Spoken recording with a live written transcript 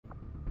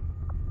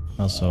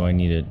Also, I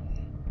need it.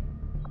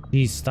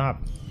 Please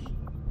stop.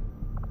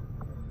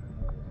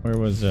 Where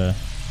was I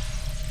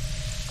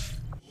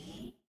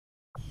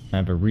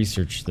have a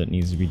research that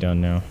needs to be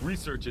done now.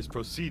 Research is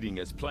proceeding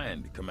as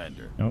planned,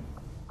 Commander. Nope.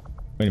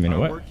 Wait a minute,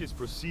 Our what? work is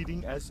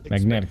proceeding as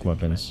Magnetic expected,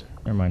 weapons.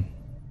 Commander. Never mind.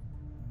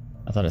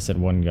 I thought it said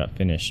one got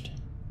finished.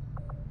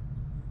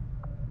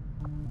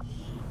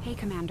 Hey,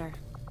 Commander.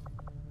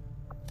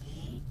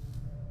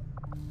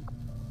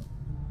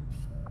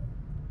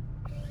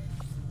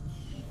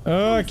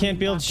 Oh, I can't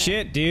build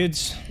shit,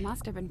 dudes.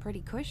 Must have been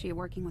pretty cushy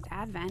working with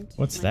Advent.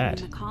 What's living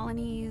that? In the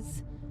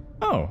colonies.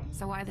 Oh,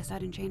 So why the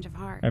sudden change of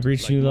heart? I've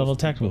reached Like new most level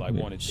people, technical. I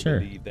wanted to Sure.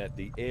 believe that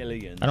the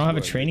aliens I don't have a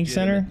were training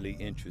center?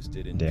 legitimately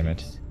interested in Damn it.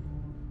 peace.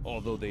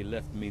 Although they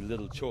left me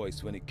little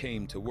choice when it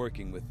came to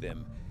working with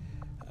them,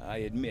 I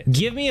admit.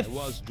 Give me a I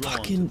was drawn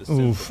fucking to the sense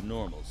oof. of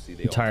normalcy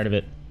they I'm tired of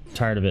it.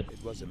 Tired of it. offered.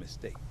 It was a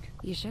mistake.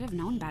 You should have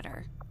known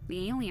better.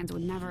 The aliens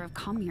would never have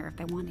come here if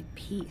they wanted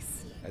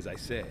peace. As I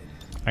said,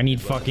 I need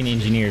fucking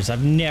engineers.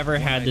 I've never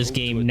had this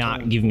game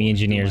not give me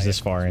engineers this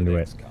far into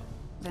it.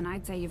 Then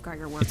I'd say you've got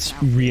your work It's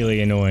cut out.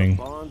 really annoying.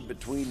 The bond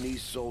between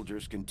these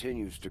soldiers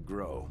continues to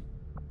grow.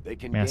 They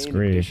can Mass gain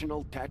grade.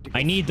 additional tactical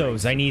I need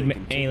those. strengths I if need they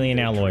continue alien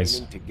their alloys.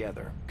 training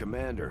together.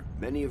 Commander,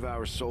 many of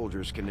our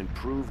soldiers can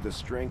improve the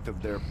strength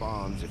of their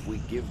bonds if we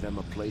give them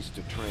a place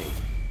to train.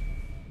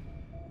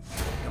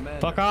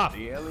 Commander, Fuck off.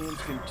 the aliens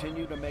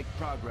continue to make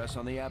progress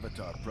on the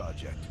Avatar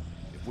project.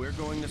 If we're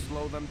going to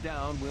slow them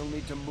down, we'll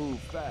need to move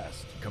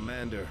fast.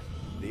 Commander,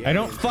 the I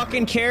don't aliens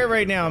fucking are care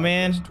right now,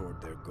 man. progress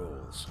toward their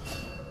goals.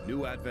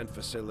 New Advent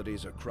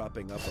facilities are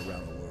cropping up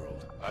around the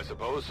world. I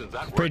suppose since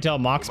that Pray worked, tell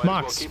Mox we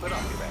might Mox. as well keep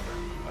it up,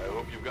 Commander. I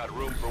hope you've got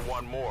room for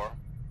one more.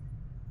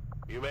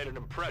 You made an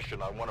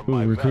impression on one of Ooh,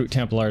 my recruit vets.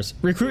 Templars.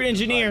 Recruit Who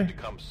engineer. decided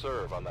to come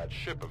serve on that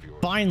ship of yours.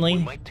 Finally.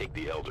 We might take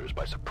the elders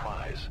by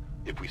surprise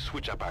if we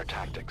switch up our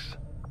tactics.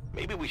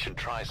 Maybe we should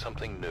try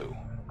something new.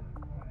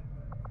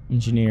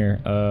 Engineer.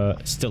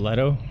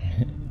 Stiletto.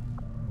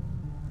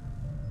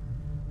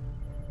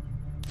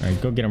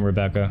 Alright, go get him,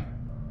 Rebecca.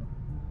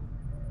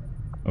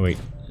 Oh, wait.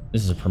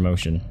 This is a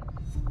promotion.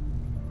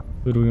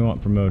 Who do we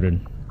want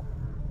promoted?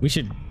 We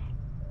should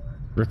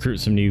recruit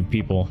some new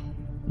people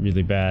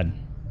really bad.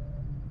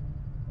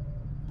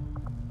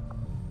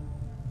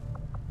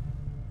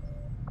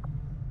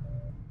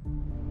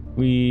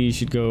 We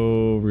should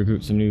go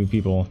recruit some new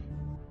people.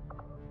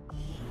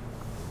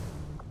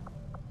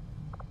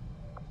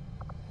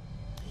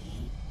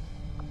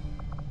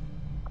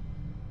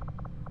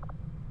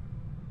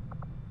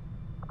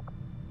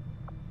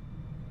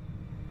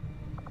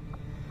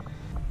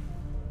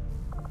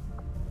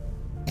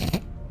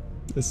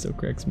 This still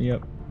cracks me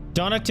up.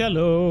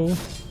 Donatello!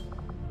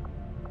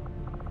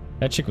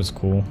 That chick was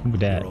cool. Who would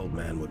that? Your old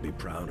man would be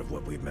proud of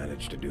what we've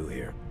managed to do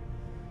here.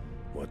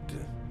 What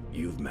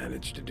you've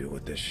managed to do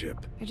with this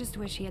ship. I just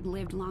wish he had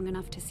lived long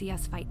enough to see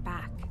us fight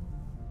back.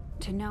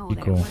 To know Be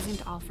that cool. it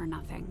wasn't all for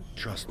nothing.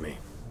 Trust me,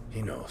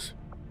 he knows.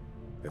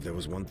 If there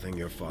was one thing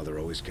your father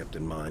always kept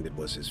in mind, it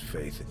was his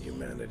faith in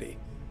humanity.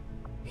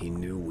 He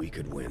knew we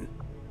could win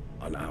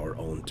on our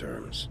own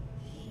terms.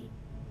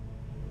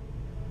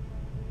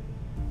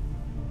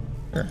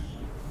 Sure.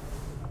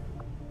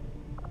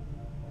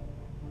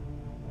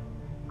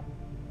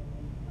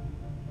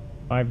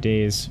 "5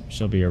 days,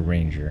 she'll be a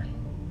ranger."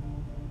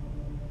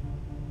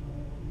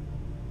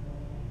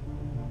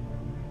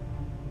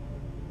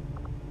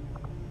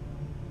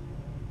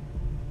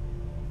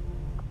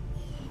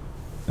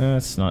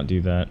 Let's not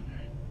do that.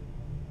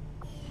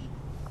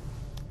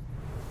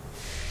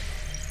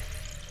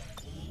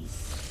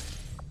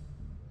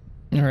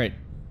 Alright.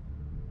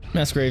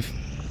 Massgrave.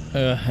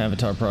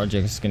 Avatar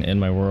project is gonna end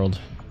my world.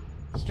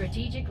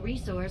 Strategic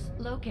resource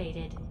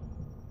located.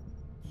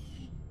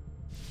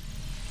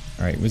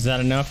 Alright, was that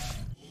enough?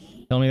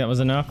 Tell me that was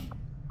enough?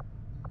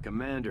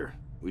 Commander,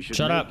 we should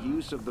Shut make up.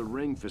 use of the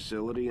ring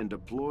facility and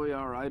deploy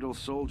our idle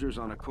soldiers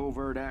on a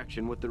covert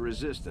action with the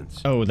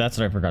resistance. Oh, that's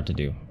what I forgot to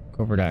do.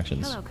 Covert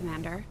actions. Hello,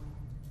 Commander.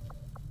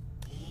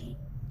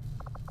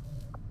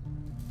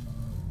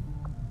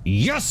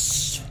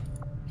 Yes!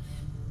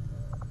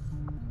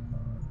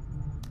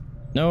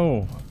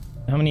 No.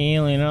 How many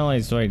alien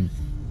allies do I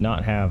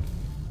not have?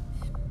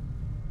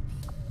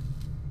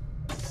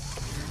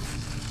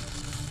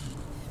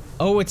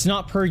 Oh, it's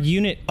not per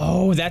unit.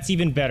 Oh, that's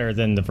even better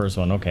than the first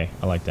one. Okay,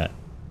 I like that.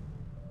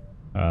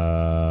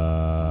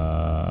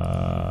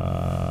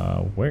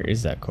 Where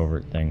is that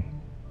covert thing?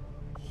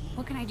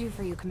 What can I do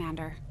for you,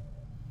 Commander?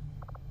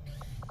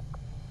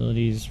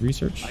 Facilities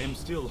research? I am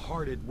still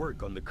hard at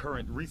work on the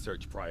current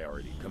research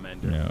priority,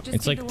 Commander. No, Just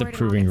it's give like the the word and I'll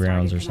proving get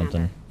grounds or started,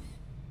 something.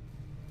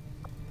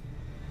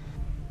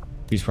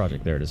 Peace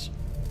project, there it is.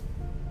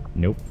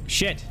 Nope.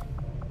 Shit!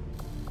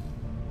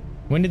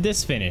 When did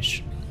this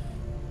finish?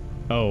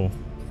 Oh.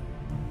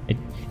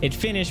 It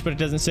finished, but it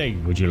doesn't say,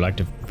 would you like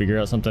to figure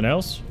out something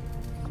else?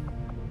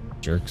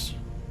 Jerks.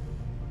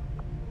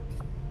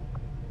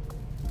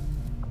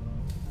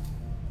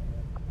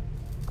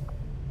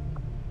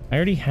 I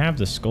already have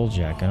the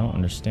Skulljack. I don't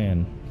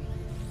understand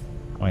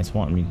why it's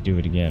wanting me to do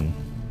it again.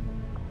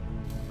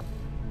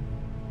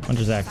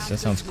 Hunter's Axe, that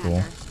sounds cool.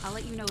 Commander. I'll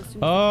let you know as soon as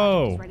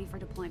Oh! the project is ready for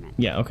deployment.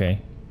 Yeah, okay.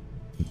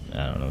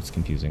 I don't know, it's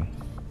confusing.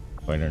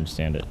 I don't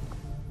understand it.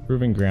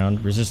 Proving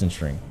ground,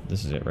 resistance ring.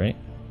 This is it, right?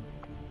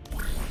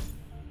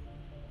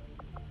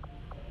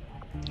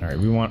 Alright,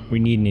 we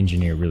need an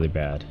engineer really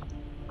bad.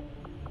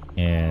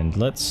 And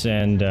let's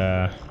send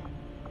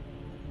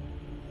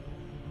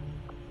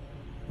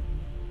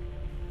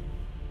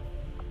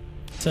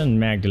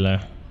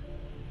Magdala.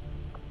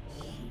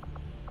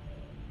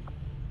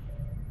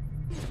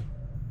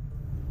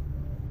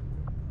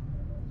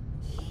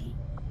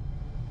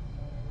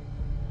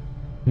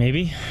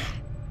 Maybe.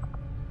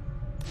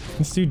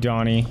 Let's do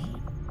Donnie.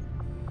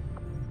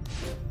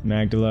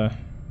 Magdala.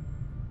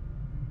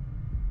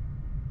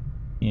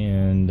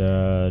 And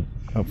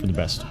hope for the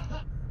best.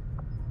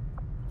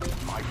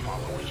 My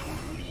followers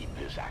will lead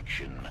this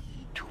action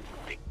to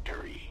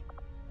victory.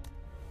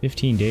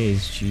 15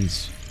 days,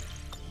 jeez.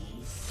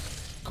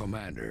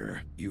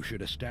 Commander, you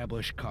should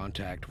establish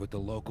contact with the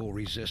local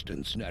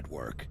resistance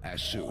network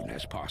as soon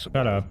as possible.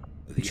 Shut up.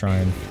 The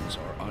Trying. aliens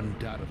are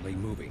undoubtedly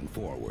moving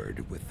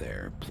forward with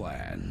their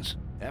plans.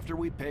 After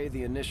we pay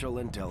the initial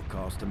intel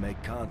cost to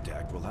make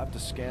contact, we'll have to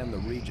scan the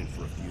region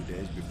for a few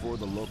days before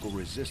the local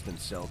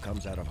resistance cell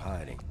comes out of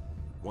hiding.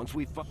 Once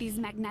we These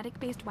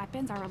magnetic-based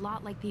weapons are a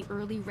lot like the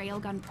early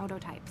railgun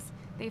prototypes.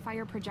 They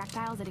fire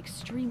projectiles at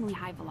extremely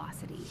high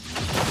velocity.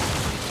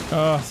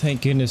 Oh,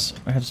 thank goodness.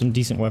 I have some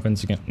decent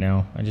weapons again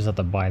now. I just have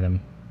to buy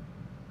them.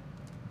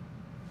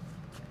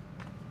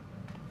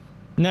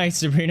 Nice,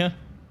 Sabrina.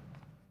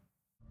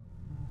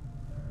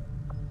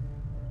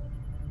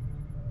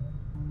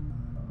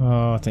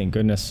 Oh, thank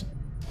goodness.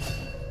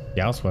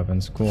 Gauss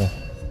weapons, cool.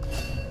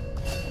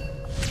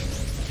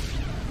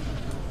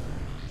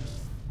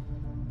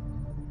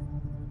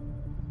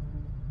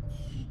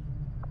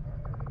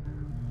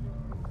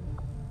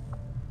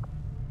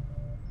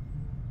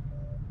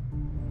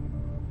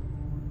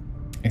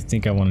 I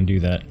think I want to do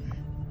that.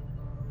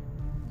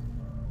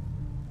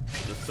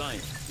 The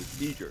science is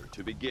eager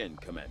to begin,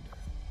 Commander.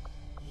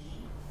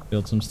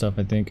 Build some stuff,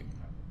 I think.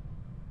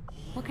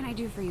 What can I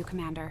do for you,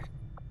 Commander?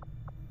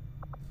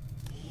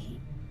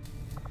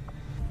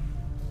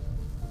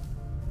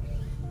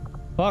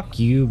 Fuck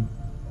you.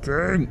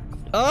 Grr.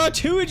 Oh,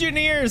 2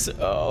 engineers!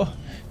 Oh,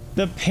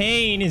 the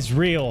pain is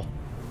real.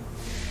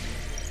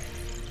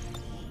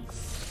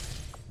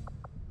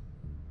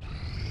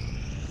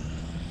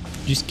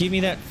 Just give me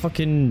that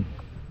fucking...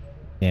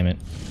 Damn it.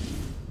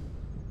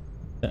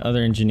 The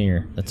other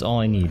engineer. That's all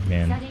I need,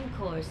 man. Setting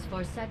course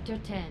for Sector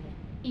 10,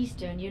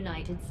 Eastern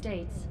United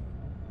States.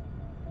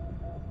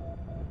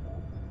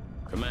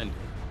 Commander,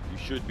 you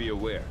should be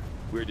aware.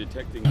 We're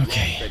detecting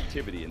Okay. lost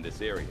activity in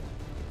this area.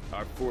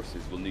 Our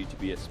forces will need to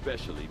be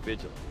especially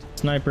vigilant.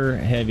 Sniper,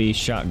 heavy,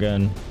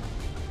 shotgun.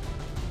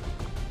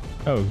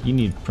 Oh, you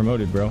need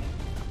promoted, bro.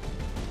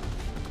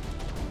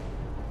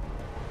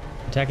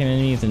 Attack an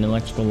enemy with an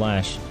electrical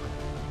lash.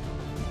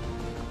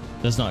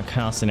 Does not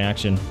cost an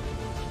action.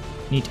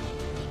 Neat.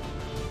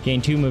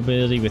 Gain 2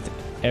 mobility with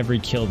every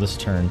kill this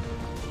turn.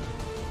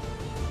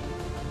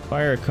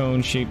 Fire a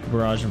cone-shaped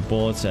barrage of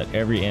bullets at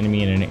every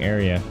enemy in an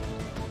area.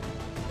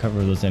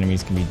 Cover of those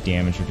enemies can be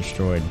damaged or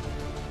destroyed.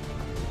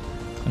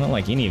 I don't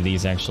like any of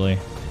these, actually.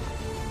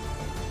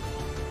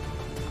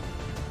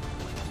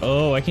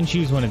 Oh, I can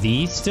choose one of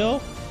these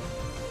still?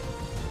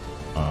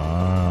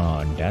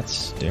 Ah,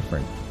 that's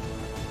different.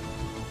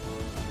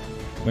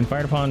 When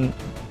fired upon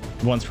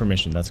once per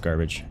mission, that's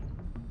garbage.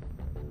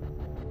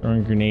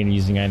 Throwing a grenade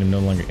using item no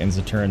longer ends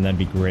the turn, that'd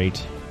be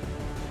great.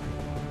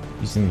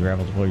 Using the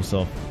grapple to pull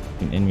yourself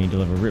an enemy,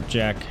 deliver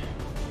ripjack.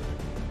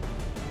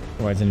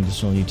 Provides an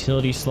additional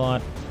utility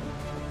slot.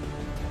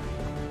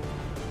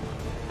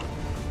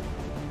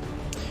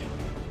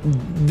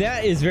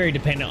 That is very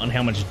dependent on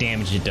how much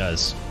damage it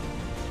does.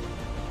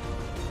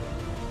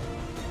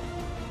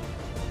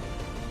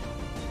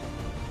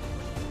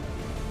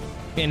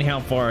 And how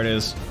far it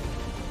is.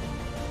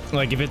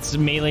 Like, if it's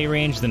melee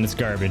range, then it's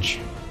garbage.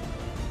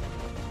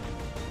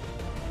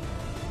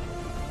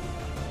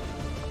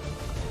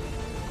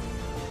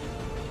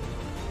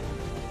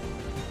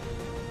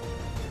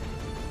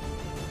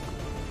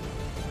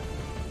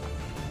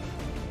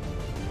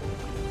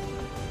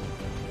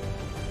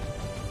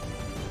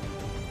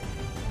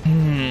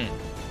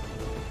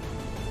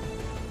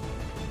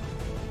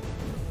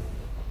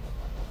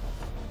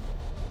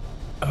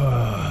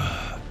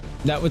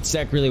 That would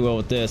stack really well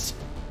with this.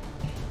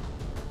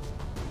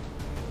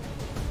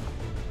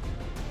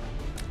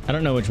 I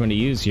don't know which one to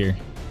use here.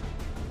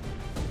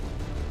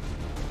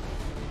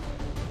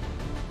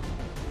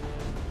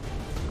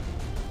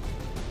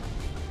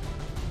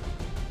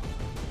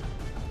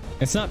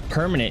 It's not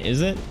permanent,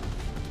 is it?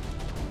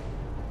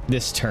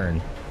 This turn.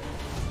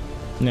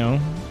 No.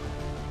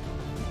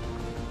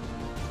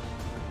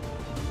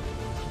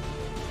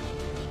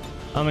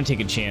 I'm gonna take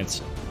a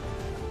chance.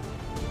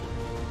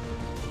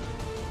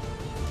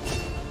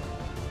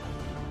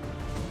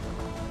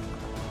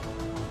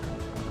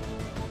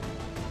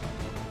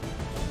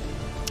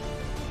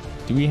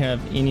 Do we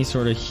have any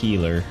sort of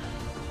healer?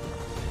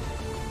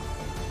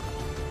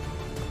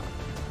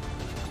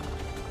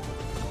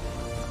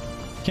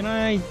 Can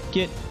I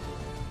get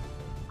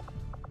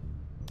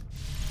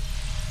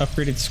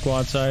upgraded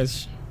squad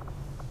size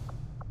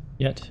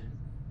yet?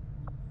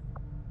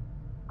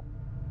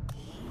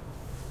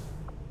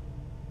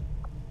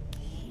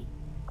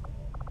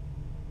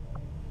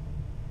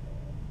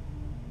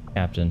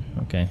 Captain,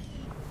 okay.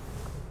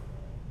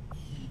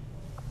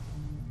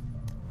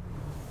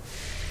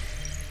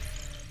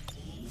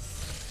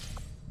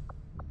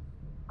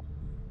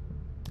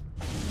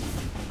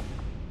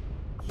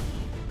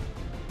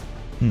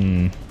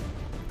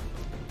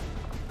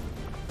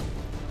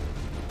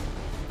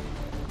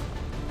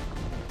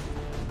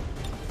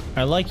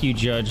 I like you,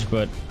 Judge,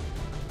 but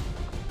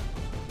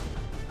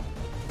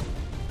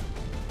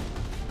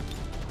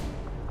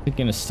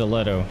thinking a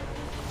stiletto.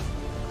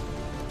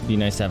 It'd be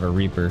nice to have a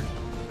Reaper.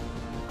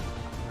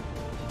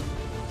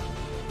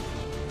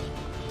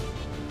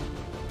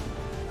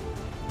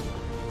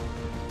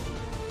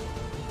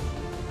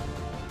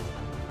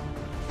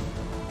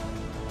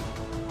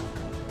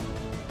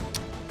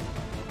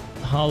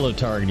 Hollow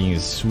targeting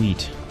is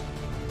sweet.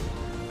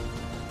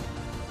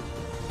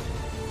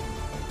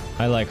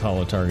 I like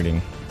hollow targeting.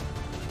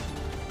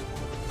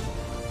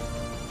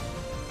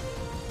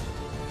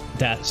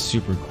 That's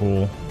super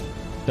cool.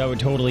 That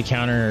would totally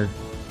counter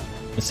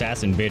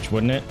Assassin Bitch,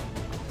 wouldn't it?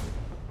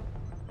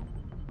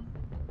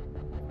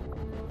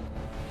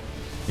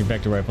 Your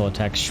vector rifle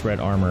attacks shred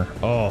armor.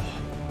 Oh.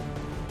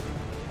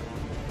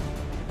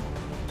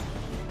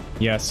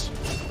 Yes.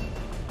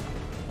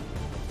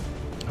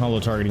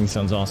 Hollow targeting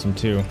sounds awesome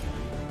too.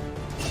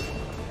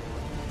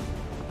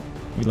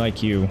 We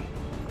like you.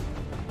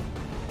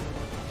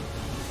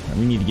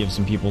 We need to give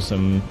some people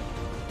some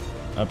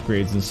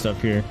upgrades and stuff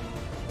here.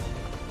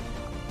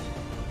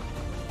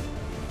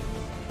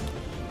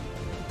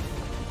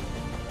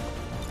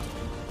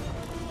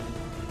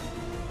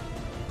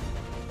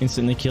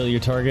 Instantly kill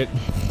your target.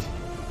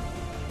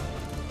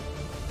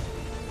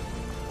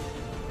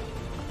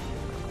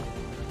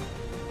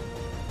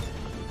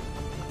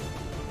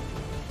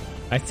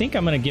 I think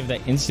I'm gonna give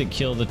that instant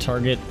kill the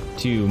target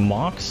to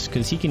Mox,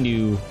 because he can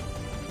do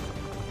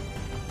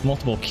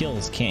multiple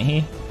kills, can't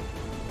he?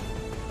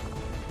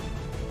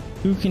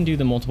 Who can do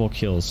the multiple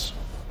kills?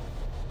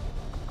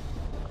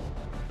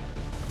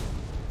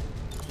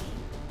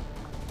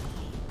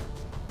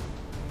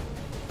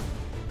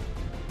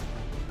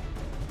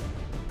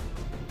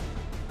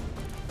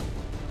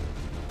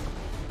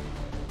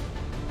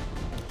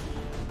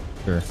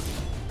 Sure.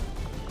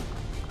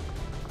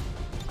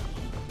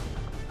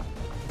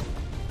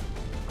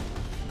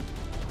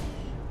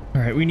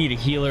 All right, we need a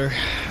healer.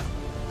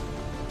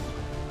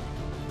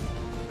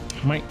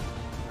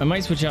 I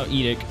might switch out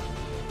Edict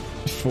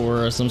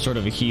for some sort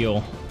of a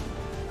heal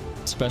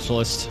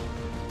specialist.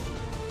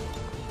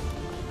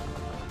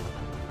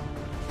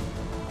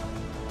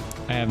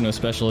 I have no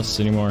specialists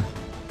anymore.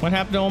 What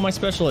happened to all my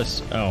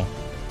specialists? Oh.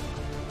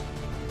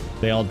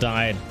 They all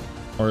died,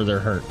 or they're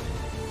hurt.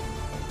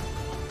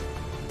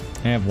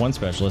 I have one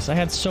specialist. I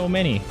had so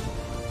many.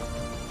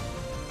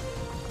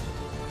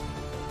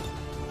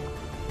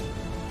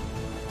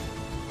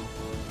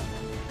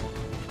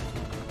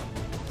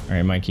 All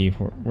right, Mikey,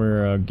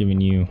 we're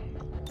giving you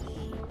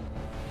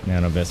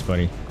Nano Vest,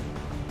 buddy.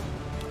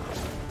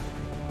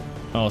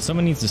 Oh,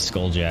 someone needs a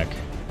Skulljack.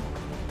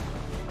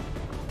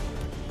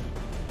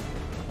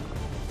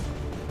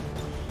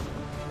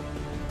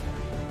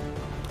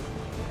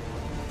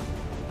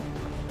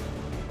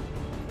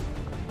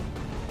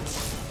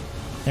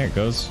 There it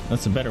goes.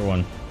 That's a better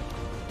one.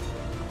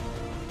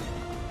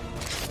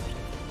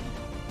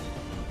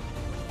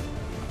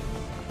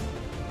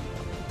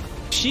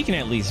 She can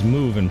at least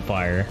move and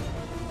fire.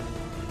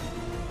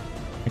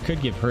 I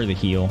could give her the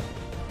heal.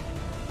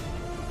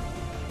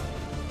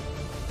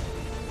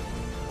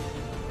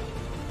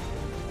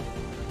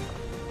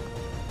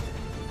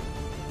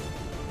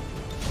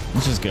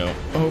 Let's just go.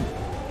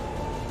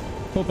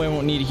 Hope I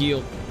won't need a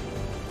heal.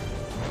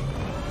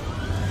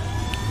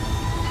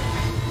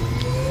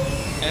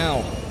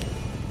 Ow.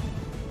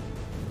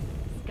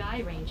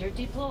 Sky Ranger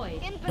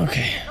deployed.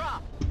 Okay.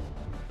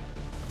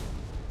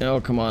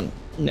 Oh, come on.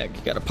 Neck,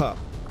 gotta pop.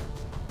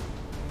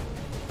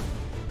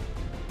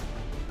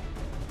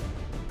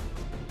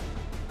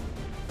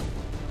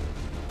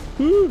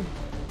 Woo!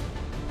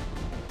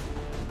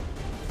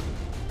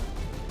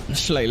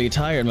 Slightly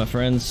tired, my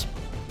friends.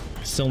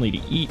 Still need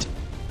to eat.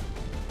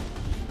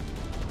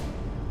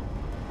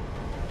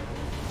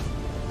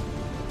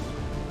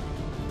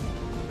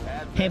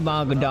 Hey,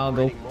 Boggle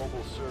Doggle.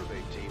 Mobile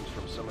survey teams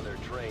from some of their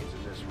trains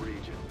in this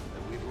region,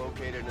 and we've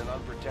located an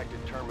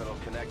unprotected terminal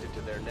connected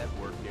to their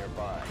network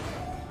nearby.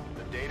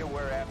 The data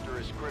we're after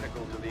is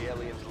critical to the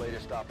aliens'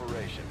 latest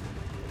operation,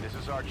 and this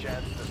is our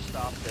chance to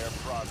stop their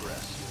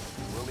progress.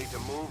 We'll need to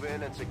move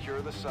in and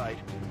secure the site,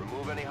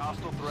 remove any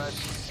hostile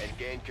threats, and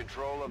gain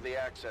control of the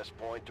access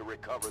point to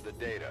recover the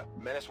data.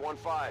 Menace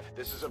 1-5,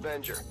 this is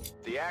Avenger.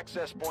 The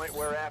access point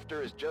we're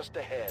after is just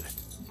ahead.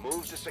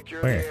 Move to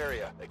secure Where? the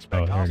area.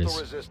 Expect Oh, there it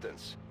hostile is.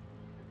 resistance.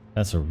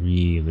 That's a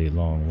really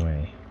long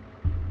way.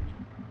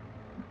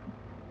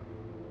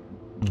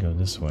 Go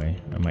this way.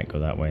 I might go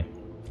that way.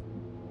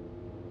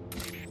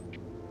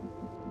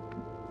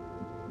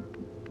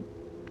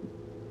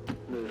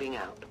 Moving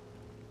out.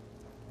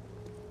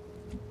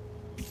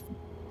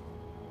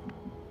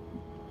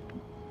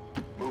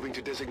 Moving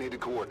to designated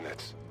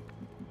coordinates.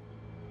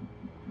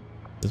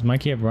 Does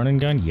Mikey have run and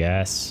gun?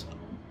 Yes.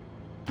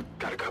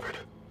 Got it covered.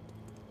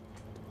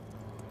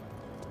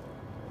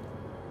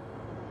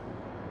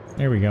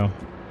 There we go.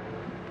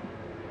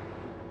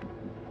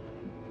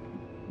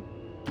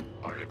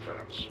 I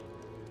advance.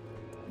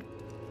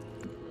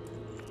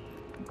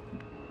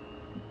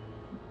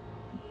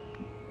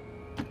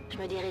 Je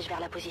me dirige vers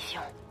la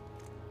position.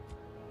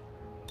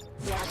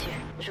 Bien sûr,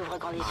 j'ouvre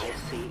grand les yeux.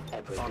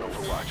 On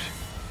Overwatch.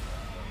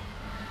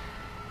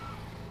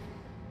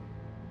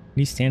 What are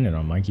you standing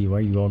on, Mikey? Why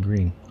are you all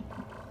green?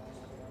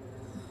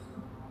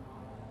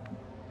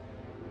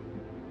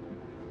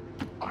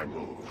 I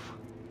move.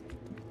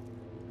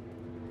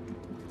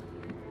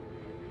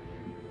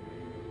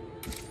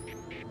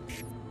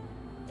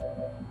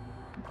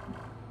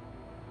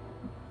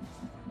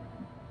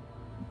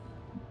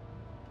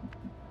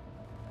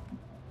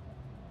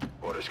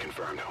 Orders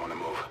confirmed. I want to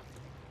move.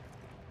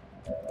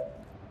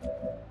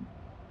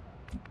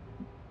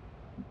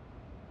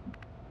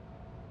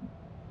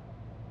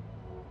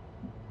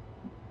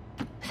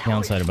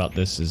 Downside about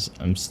this is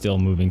I'm still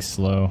moving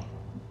slow.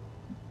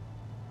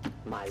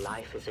 My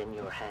life is in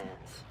your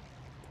hands.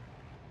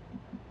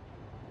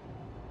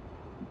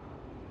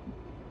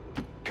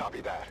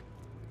 Copy that.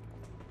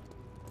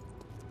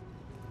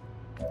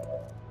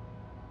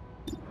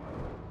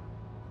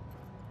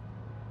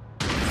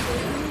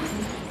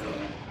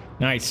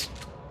 Nice.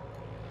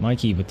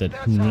 Mikey with the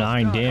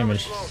 9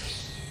 damage.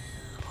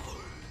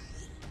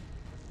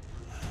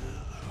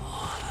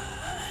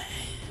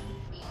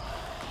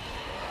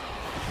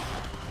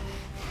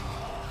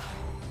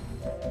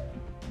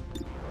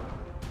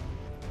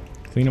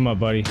 Clean him up,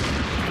 buddy.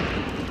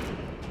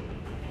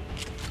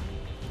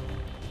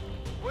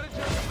 What did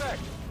you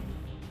expect?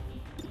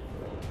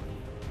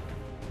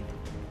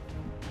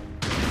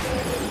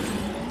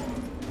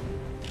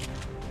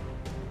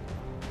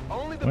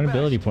 Only the One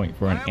ability best. point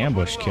for an I am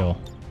ambush running kill. low.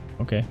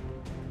 Okay.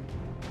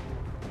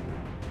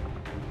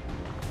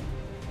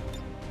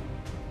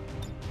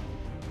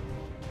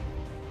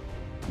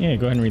 Yeah,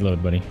 go ahead and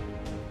reload, buddy.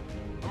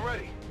 I'm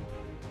ready.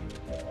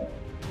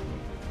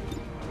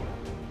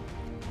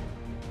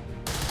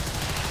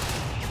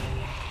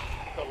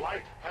 The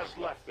light has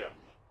left them.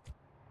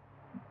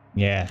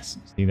 Yes.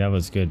 See, that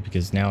was good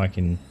because now I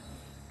can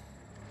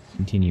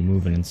continue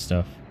moving and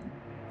stuff.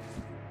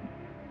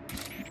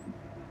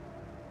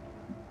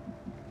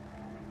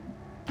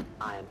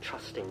 I am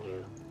trusting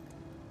you.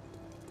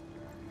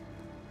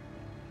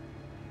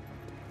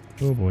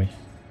 Oh boy.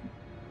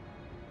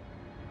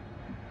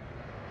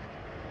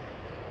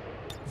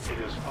 It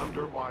is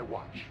under my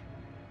watch.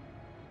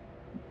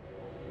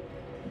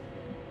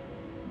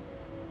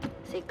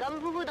 C'est comme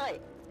vous voudrez.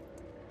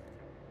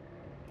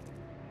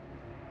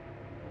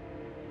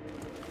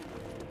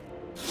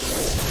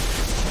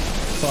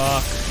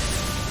 Fuck.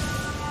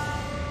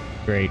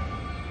 Great.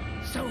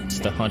 It's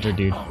the hunter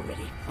dude.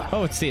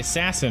 Oh, it's the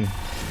assassin.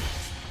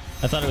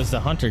 I thought it was the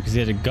hunter because he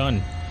had a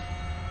gun.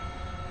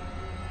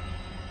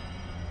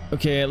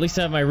 Okay, at least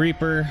I have my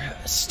Reaper.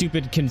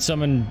 Stupid can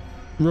summon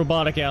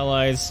robotic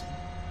allies.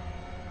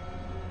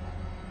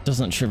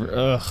 Doesn't shiver.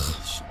 Ugh.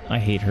 I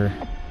hate her.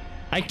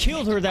 I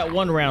killed her that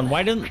one round.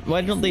 Why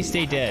don't they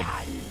stay dead?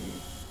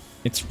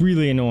 It's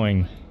really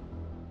annoying.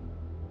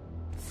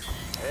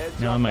 Heads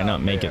Now I up might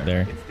not out make it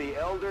there. It's the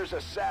Elder's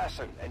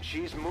assassin, and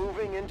she's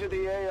moving into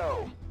the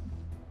AO.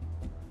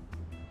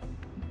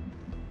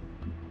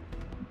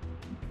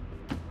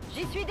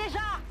 J'y suis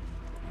déjà.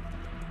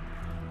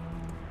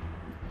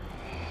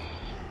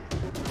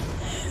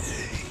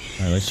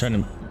 Alright, let's try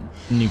to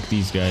nuke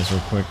these guys real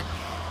quick.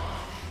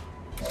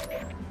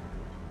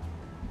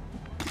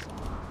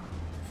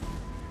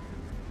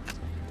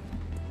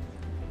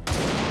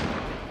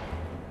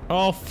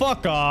 Oh,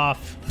 fuck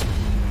off!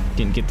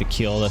 Didn't get the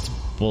kill, that's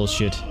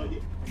bullshit.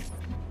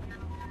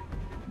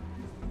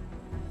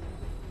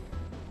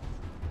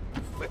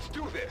 Let's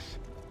do this.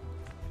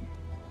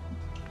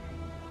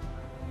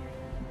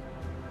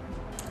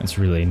 That's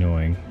really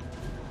annoying.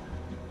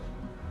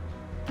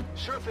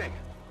 Sure thing.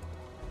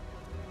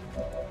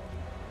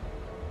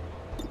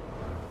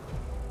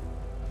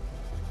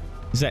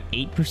 Is that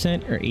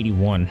 8% or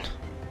 81?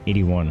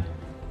 81.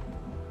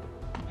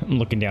 I'm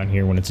looking down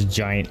here when it's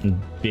giant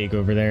and big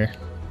over there.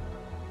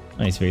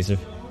 Nice, Vaesive.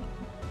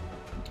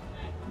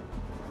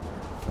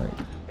 Alright.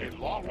 A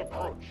long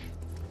approach.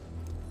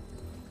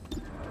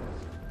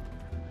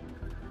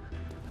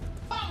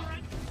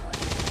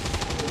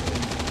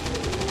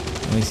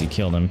 At least he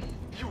killed him.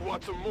 You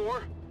want some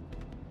more?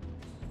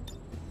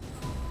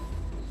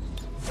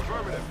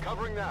 Affirmative,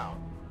 covering now.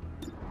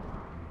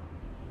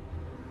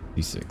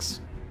 D6.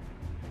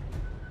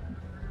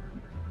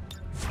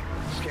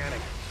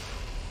 Scanning.